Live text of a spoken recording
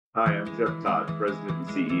Hi, I'm Jeff Todd, President and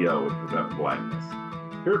CEO of Prevent Blindness.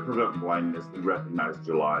 Here at Prevent Blindness, we recognize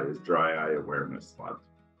July as Dry Eye Awareness Month.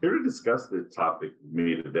 Here to discuss this topic with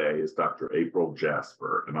me today is Dr. April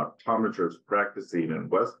Jasper, an optometrist practicing in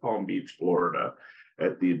West Palm Beach, Florida,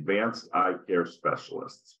 at the Advanced Eye Care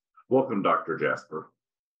Specialists. Welcome, Dr. Jasper.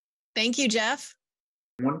 Thank you, Jeff.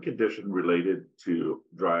 One condition related to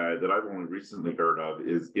dry eye that I've only recently heard of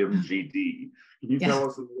is MGD. Can you tell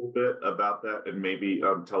us a little bit about that and maybe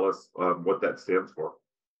tell us what that stands for?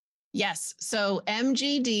 Yes. So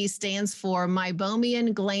MGD stands for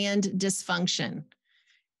Meibomian Gland Dysfunction.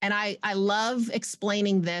 And I love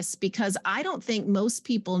explaining this because I don't think most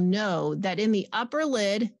people know that in the upper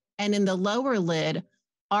lid and in the lower lid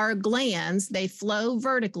are glands. They flow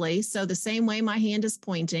vertically. So the same way my hand is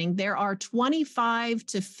pointing, there are 25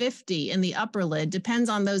 to 50 in the upper lid, depends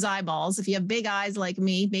on those eyeballs. If you have big eyes like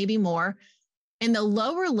me, maybe more. In the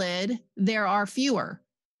lower lid, there are fewer.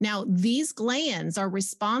 Now, these glands are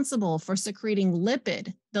responsible for secreting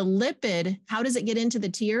lipid. The lipid, how does it get into the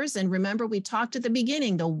tears? And remember, we talked at the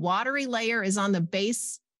beginning, the watery layer is on the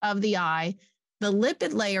base of the eye. The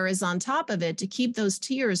lipid layer is on top of it to keep those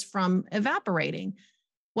tears from evaporating.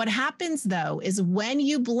 What happens, though, is when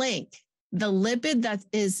you blink, the lipid that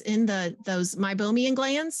is in those Meibomian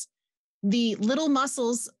glands, the little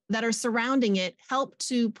muscles that are surrounding it help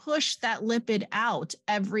to push that lipid out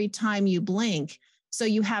every time you blink. So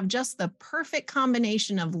you have just the perfect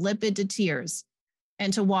combination of lipid to tears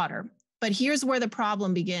and to water. But here's where the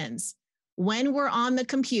problem begins. When we're on the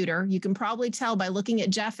computer, you can probably tell by looking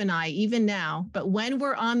at Jeff and I even now, but when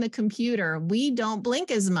we're on the computer, we don't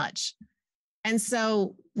blink as much. And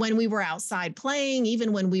so when we were outside playing,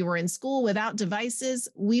 even when we were in school without devices,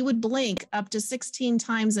 we would blink up to 16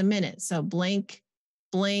 times a minute. So blink,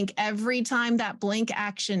 blink. Every time that blink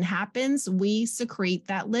action happens, we secrete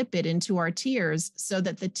that lipid into our tears so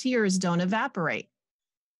that the tears don't evaporate.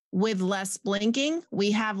 With less blinking,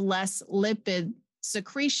 we have less lipid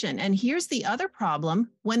secretion. And here's the other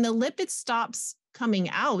problem. When the lipid stops coming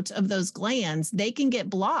out of those glands, they can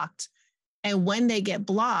get blocked. And when they get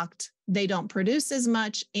blocked, they don't produce as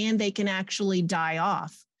much and they can actually die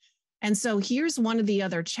off. And so here's one of the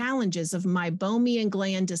other challenges of Meibomian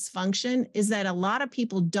gland dysfunction is that a lot of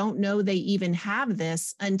people don't know they even have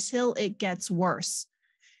this until it gets worse.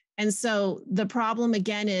 And so the problem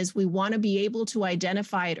again is we want to be able to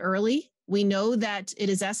identify it early. We know that it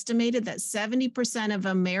is estimated that 70% of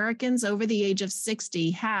Americans over the age of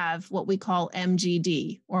 60 have what we call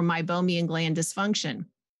MGD or Meibomian gland dysfunction.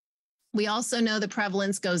 We also know the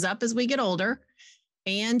prevalence goes up as we get older,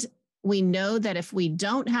 and we know that if we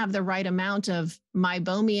don't have the right amount of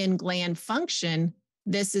Meibomian gland function,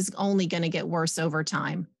 this is only going to get worse over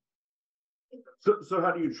time. So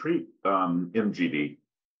how do you treat MGD?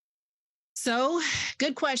 So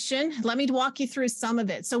good question. Let me walk you through some of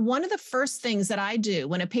it. So one of the first things that I do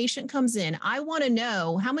when a patient comes in, I want to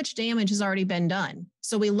know how much damage has already been done.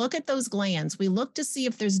 So we look at those glands. We look to see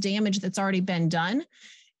if there's damage that's already been done.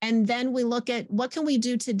 And then we look at what can we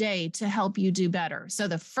do today to help you do better. So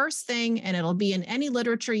the first thing, and it'll be in any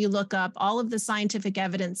literature you look up, all of the scientific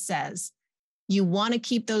evidence says you want to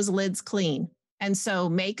keep those lids clean. And so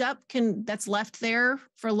makeup that's left there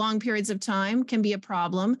for long periods of time can be a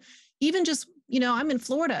problem. Even just, I'm in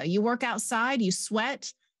Florida, you work outside, you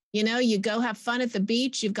sweat, you go have fun at the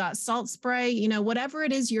beach, you've got salt spray, whatever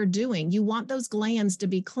it is you're doing, you want those glands to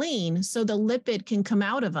be clean so the lipid can come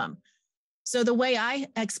out of them. So the way I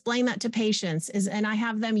explain that to patients is, and I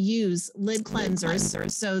have them use lid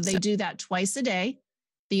cleansers. So they do that twice a day.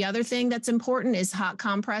 The other thing that's important is hot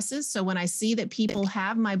compresses. So when I see that people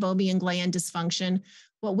have Meibomian gland dysfunction,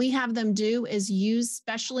 what we have them do is use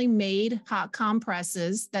specially made hot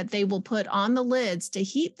compresses that they will put on the lids to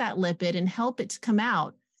heat that lipid and help it to come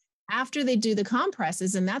out. After they do the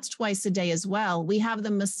compresses, and that's twice a day as well, we have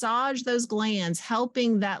them massage those glands,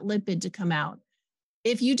 helping that lipid to come out.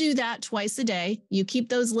 If you do that twice a day, you keep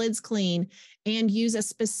those lids clean and use a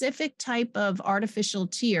specific type of artificial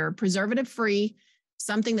tear, preservative-free,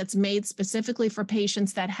 something that's made specifically for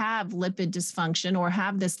patients that have lipid dysfunction or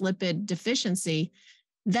have this lipid deficiency,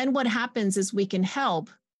 then what happens is we can help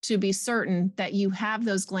to be certain that you have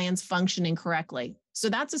those glands functioning correctly. So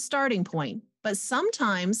that's a starting point. But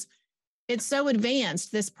sometimes it's so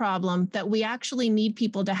advanced, this problem, that we actually need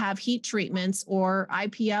people to have heat treatments or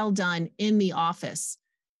IPL done in the office.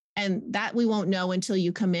 And that we won't know until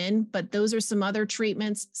you come in, but those are some other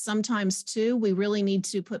treatments. Sometimes too, we really need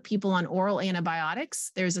to put people on oral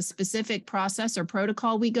antibiotics. There's a specific process or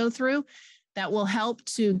protocol we go through that will help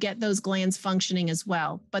to get those glands functioning as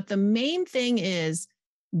well. But the main thing is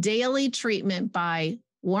daily treatment by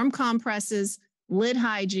warm compresses, lid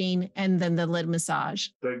hygiene, and then the lid massage.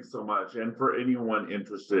 Thanks so much. And for anyone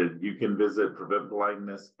interested, you can visit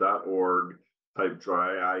preventblindness.org, type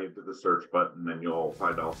dry eye into the search button, and you'll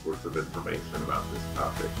find all sorts of information about this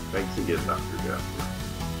topic. Thanks again, Dr. Jasper.